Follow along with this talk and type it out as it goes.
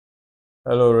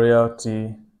Hello,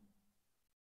 Royalty.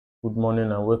 Good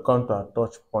morning and welcome to our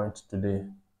touch point today.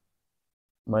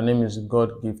 My name is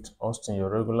God Gift Austin, your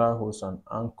regular host and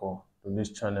anchor to this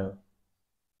channel.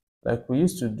 Like we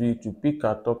used to do to pick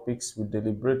our topics, we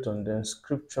deliberate on them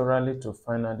scripturally to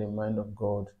find out the mind of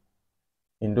God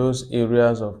in those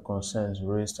areas of concerns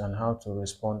raised and how to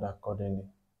respond accordingly.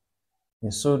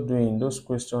 In so doing, those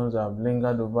questions have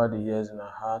lingered over the years in our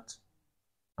heart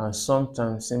and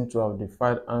sometimes seem to have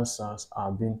defied answers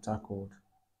are being tackled.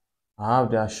 I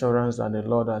have the assurance that the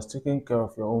Lord has taken care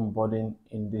of your own burden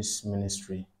in this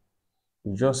ministry.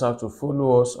 You just have to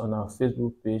follow us on our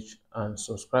Facebook page and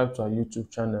subscribe to our YouTube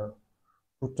channel.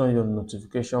 Put on your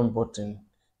notification button,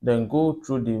 then go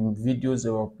through the videos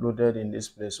that were uploaded in this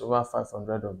place, over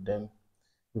 500 of them.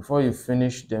 Before you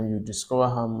finish them, you discover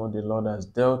how much the Lord has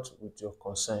dealt with your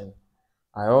concern.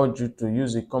 I urge you to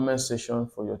use the comment section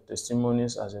for your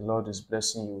testimonies as the Lord is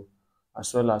blessing you,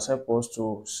 as well as help us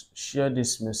to share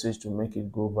this message to make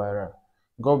it go viral.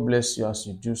 God bless you as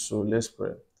you do so. Let's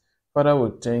pray. Father,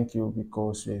 we thank you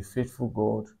because you're a faithful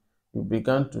God. You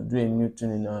began to do a new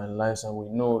thing in our lives, and we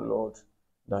know, Lord,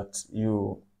 that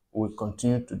you will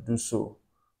continue to do so.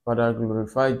 Father,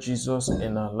 glorify Jesus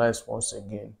in our lives once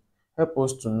again. Help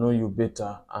us to know you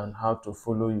better and how to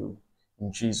follow you.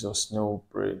 In Jesus' name we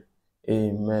pray.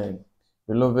 Amen.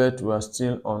 Beloved, we are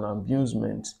still on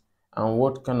amusement. And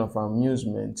what kind of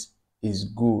amusement is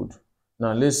good?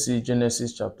 Now let's see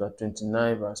Genesis chapter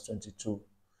 29, verse 22.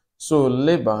 So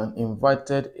Laban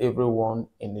invited everyone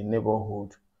in the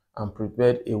neighborhood and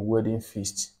prepared a wedding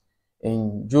feast.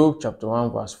 In Job chapter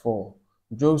 1, verse 4,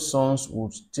 Job's sons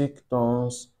would take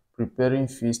turns preparing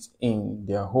feast in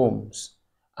their homes,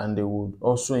 and they would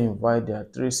also invite their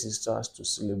three sisters to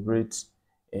celebrate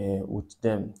with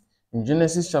them. In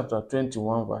Genesis chapter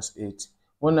 21, verse 8,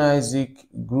 when Isaac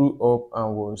grew up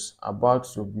and was about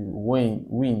to be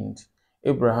weaned,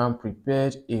 Abraham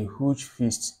prepared a huge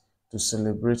feast to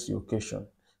celebrate the occasion.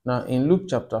 Now, in Luke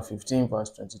chapter 15,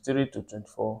 verse 23 to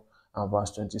 24, and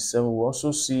verse 27, we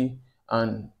also see,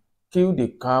 and kill the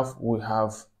calf we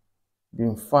have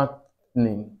been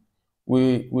fattening.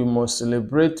 We must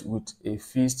celebrate with a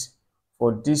feast,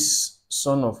 for this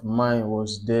son of mine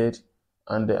was dead,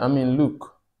 and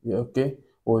Luke,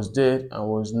 was dead and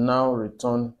was now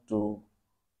returned to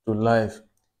life.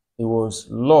 He was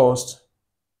lost,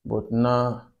 but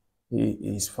now he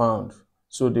is found.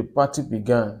 So the party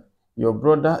began. Your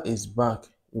brother is back,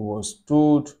 he was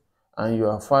told, and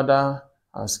your father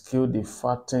has killed the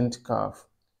fattened calf.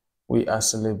 We are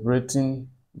celebrating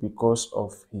because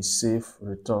of his safe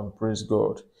return. Praise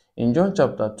God. In John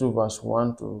chapter 2, verse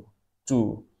 1 to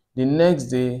 2, the next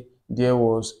day there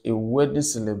was a wedding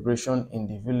celebration in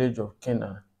the village of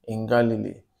Cana in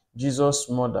Galilee. Jesus'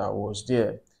 mother was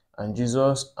there, and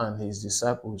Jesus and his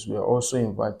disciples were also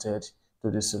invited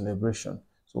to the celebration.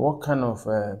 So what kind of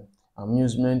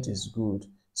amusement is good?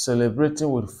 Celebrating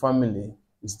with family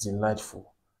is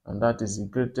delightful, and that is the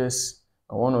greatest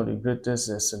one of the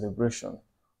greatest celebration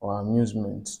or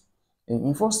amusement.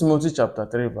 In 1 Timothy chapter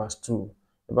 3, verse 2,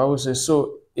 the Bible says,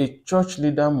 so a church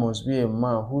leader must be a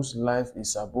man whose life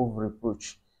is above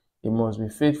reproach. He must be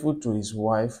faithful to his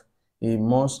wife. He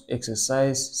must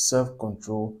exercise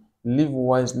self-control, live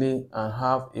wisely, and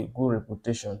have a good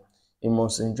reputation. He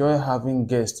must enjoy having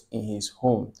guests in his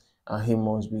home, and he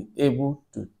must be able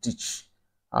to teach.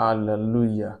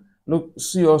 Hallelujah. Look,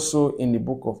 see also in the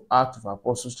book of Acts of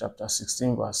Apostles, chapter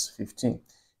 16, verse 15.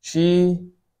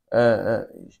 She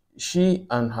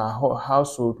and her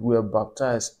household were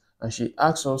baptized, and she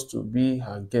asked us to be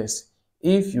her guests.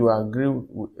 If you agree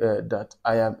that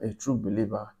I am a true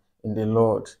believer in the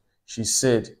Lord, she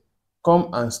said, come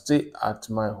and stay at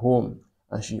my home.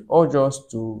 And she urged us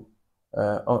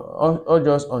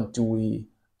until we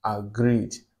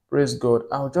agreed. Praise God.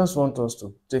 I just want us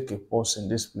to take a pause in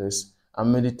this place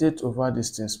and meditate over these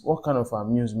things. What kind of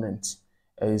amusement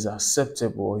is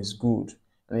acceptable or is good?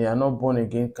 And you are not born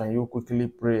again, can you quickly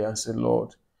pray and say,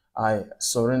 Lord, I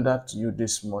surrender to you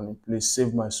this morning. Please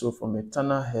save my soul from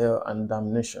eternal hell and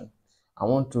damnation. I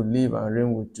want to live and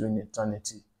reign with you in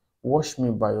eternity. Wash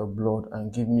me by your blood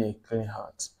and give me a clean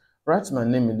heart. Write my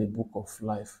name in the book of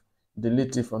life.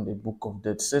 Delete it from the book of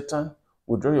death. Satan,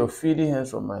 withdraw your filthy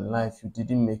hands from my life. You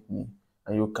didn't make me,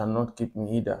 and you cannot keep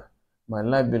me either. My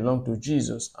life belongs to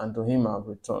Jesus, and to him I have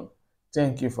returned.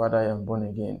 Thank you, Father, I am born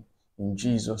again. In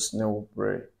Jesus' name we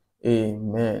pray.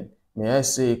 Amen. May I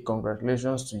say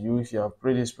congratulations to you if you have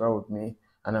prayed this prayer with me,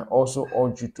 and I also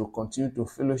urge you to continue to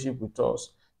fellowship with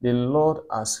us. The Lord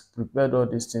has prepared all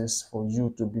these things for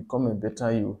you to become a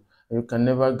better you. You can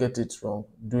never get it wrong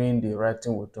doing the right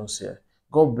thing with us here.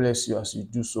 God bless you as you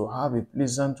do so. Have a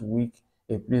pleasant week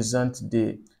a pleasant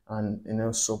day,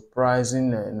 and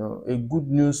surprising, a good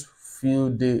news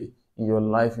filled day in your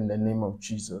life in the name of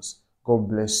Jesus. God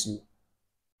bless you.